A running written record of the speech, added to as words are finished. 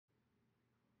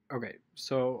Okay,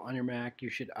 so on your Mac, you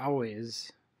should always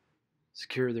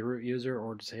secure the root user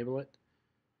or disable it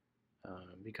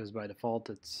because by default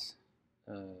it's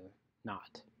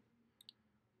not.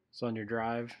 So on your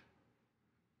drive,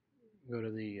 go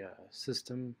to the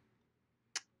system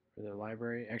or the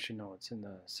library. Actually, no, it's in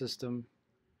the system.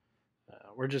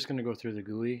 We're just going to go through the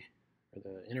GUI or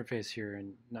the interface here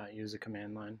and not use the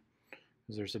command line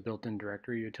because there's a built-in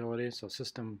directory utility. So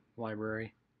system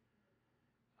library,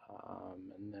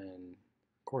 and then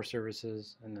core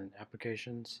services, and then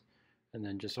applications, and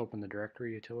then just open the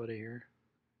directory utility here.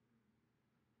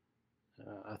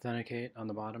 Authenticate on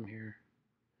the bottom here,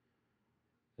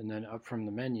 and then up from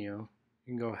the menu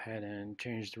you can go ahead and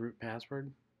change the root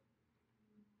password.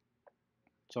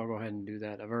 So I'll go ahead and do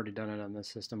that. I've already done it on this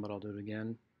system, but I'll do it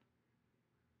again.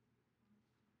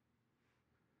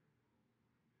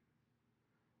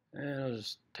 And I'll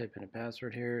just type in a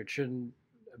password here. It shouldn't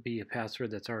be a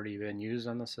password that's already been used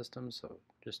on the system, so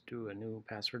just do a new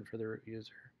password for the root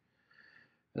user.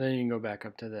 And then you can go back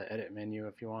up to the edit menu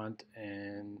if you want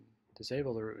and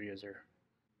disable the root user.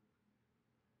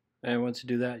 And once you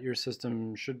do that, your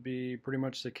system should be pretty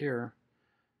much secure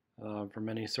from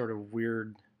any sort of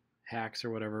weird hacks or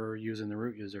whatever using the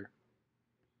root user.